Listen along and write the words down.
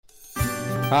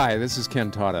Hi, this is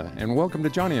Ken Tata, and welcome to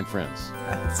Johnny and Friends.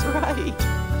 That's right.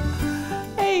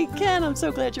 Hey, Ken, I'm so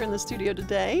glad you're in the studio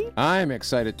today. I'm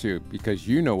excited too, because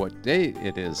you know what day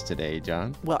it is today,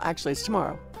 John. Well, actually, it's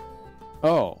tomorrow.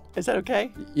 Oh. Is that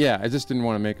okay? Yeah, I just didn't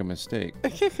want to make a mistake.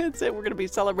 That's it. We're going to be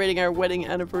celebrating our wedding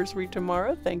anniversary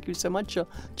tomorrow. Thank you so much.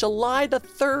 July the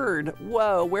 3rd.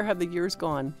 Whoa, where have the years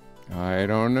gone? I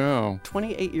don't know.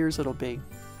 28 years it'll be.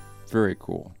 Very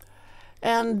cool.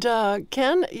 And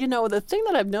Ken, you know, the thing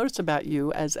that I've noticed about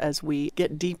you as we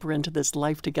get deeper into this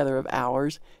life together of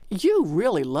ours, you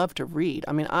really love to read.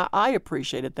 I mean, I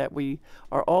appreciate it that we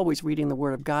are always reading the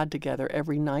Word of God together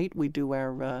every night. We do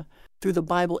our Through the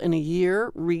Bible in a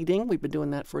Year reading. We've been doing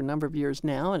that for a number of years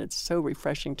now, and it's so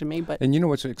refreshing to me. And you know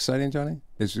what's exciting, Johnny?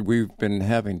 Is we've been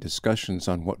having discussions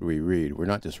on what we read. We're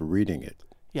not just reading it.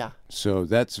 Yeah. So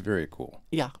that's very cool.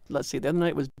 Yeah. Let's see. The other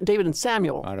night was David and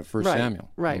Samuel. Out of 1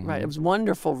 Samuel. Right. It was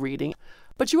wonderful reading.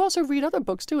 But you also read other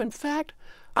books, too. In fact,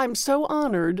 I'm so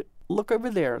honored. Look over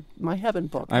there, my Heaven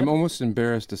book. I'm almost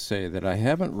embarrassed to say that I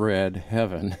haven't read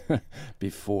Heaven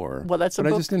before. Well, that's a book.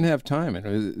 But I just didn't have time.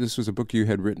 And this was a book you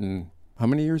had written how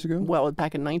many years ago? Well,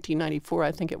 back in 1994,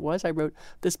 I think it was, I wrote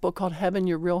this book called Heaven,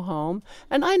 Your Real Home.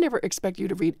 And I never expect you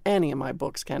to read any of my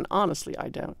books, Ken. Honestly, I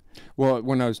don't. Well,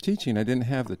 when I was teaching, I didn't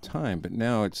have the time, but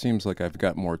now it seems like I've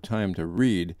got more time to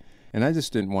read, and I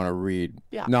just didn't want to read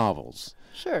novels.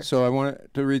 Sure. So I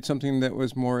wanted to read something that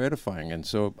was more edifying, and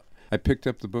so I picked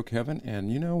up the book Heaven,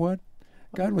 and you know what?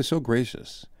 God was so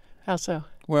gracious. How so?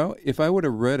 Well, if I would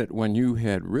have read it when you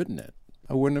had written it,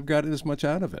 I wouldn't have gotten as much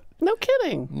out of it. No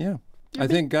kidding. Yeah. I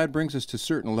think God brings us to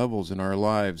certain levels in our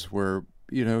lives where,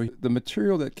 you know, the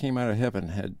material that came out of Heaven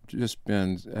had just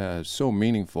been so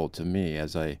meaningful to me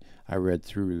as I read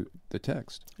through the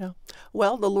text. Yeah.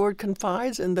 Well, the Lord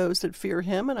confides in those that fear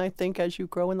Him, and I think as you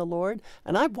grow in the Lord,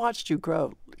 and I've watched you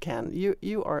grow, Ken,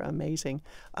 you are amazing.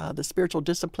 The spiritual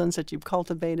disciplines that you've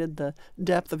cultivated, the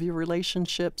depth of your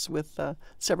relationships with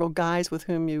several guys with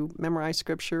whom you memorize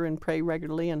Scripture and pray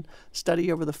regularly and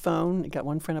study over the phone. You got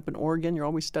one friend up in Oregon. You're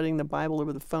always studying the Bible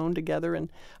over the phone together, and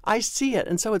I see it.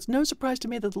 And so it's no surprise to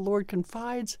me that the Lord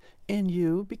confides in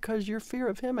you because your fear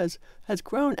of Him has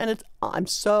grown. And I'm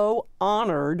so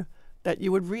honored that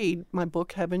you would read my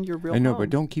book, Heaven, Your Real Home. I know,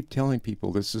 but don't keep telling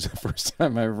people this is the first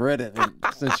time I've read it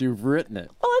since you've written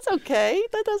it. Well, that's okay.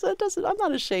 That doesn't. I'm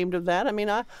not ashamed of that. I mean,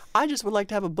 I just would like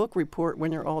to have a book report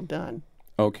when you're all done.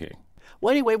 Okay. Well,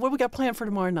 anyway, what do we got planned for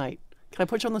tomorrow night? Can I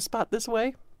put you on the spot this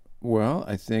way? Well,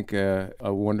 I think a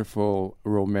wonderful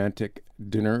romantic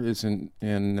dinner is in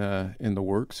the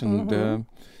works, and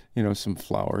you know, some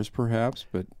flowers perhaps,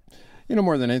 but. You know,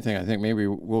 more than anything, I think maybe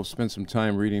we'll spend some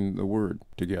time reading the Word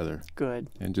together. Good.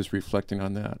 And just reflecting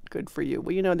on that. Good for you.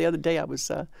 Well, you know, the other day I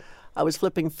was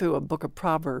flipping through a book of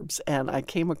Proverbs, and I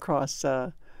came across,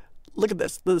 look at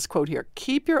this quote here.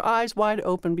 Keep your eyes wide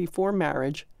open before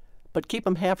marriage, but keep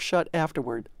them half shut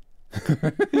afterward.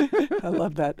 I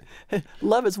love that.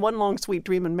 Love is one long sweet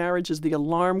dream, and marriage is the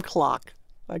alarm clock.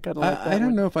 I kind of like that I don't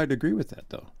one. know if I'd agree with that,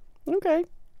 though. Okay.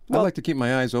 I like to keep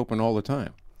my eyes open all the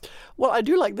time. Well, I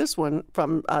do like this one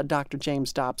from Dr.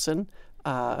 James Dobson.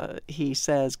 He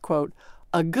says, quote,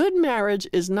 a good marriage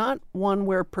is not one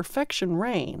where perfection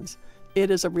reigns. It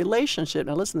is a relationship,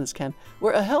 now listen to this, Ken,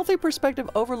 where a healthy perspective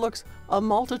overlooks a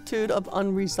multitude of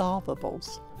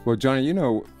unresolvables. Well, Johnny, you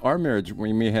know, our marriage,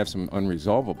 we may have some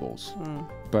unresolvables,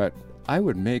 but I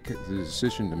would make the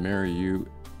decision to marry you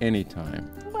anytime.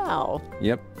 Wow.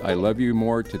 Yep, I love you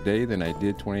more today than I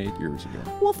did 28 years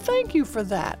ago. Well, thank you for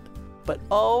that. But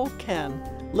oh, Ken,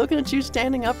 looking at you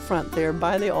standing up front there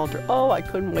by the altar, oh, I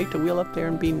couldn't wait to wheel up there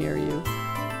and be near you.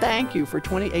 Thank you for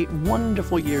 28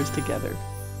 wonderful years together.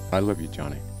 I love you,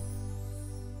 Johnny.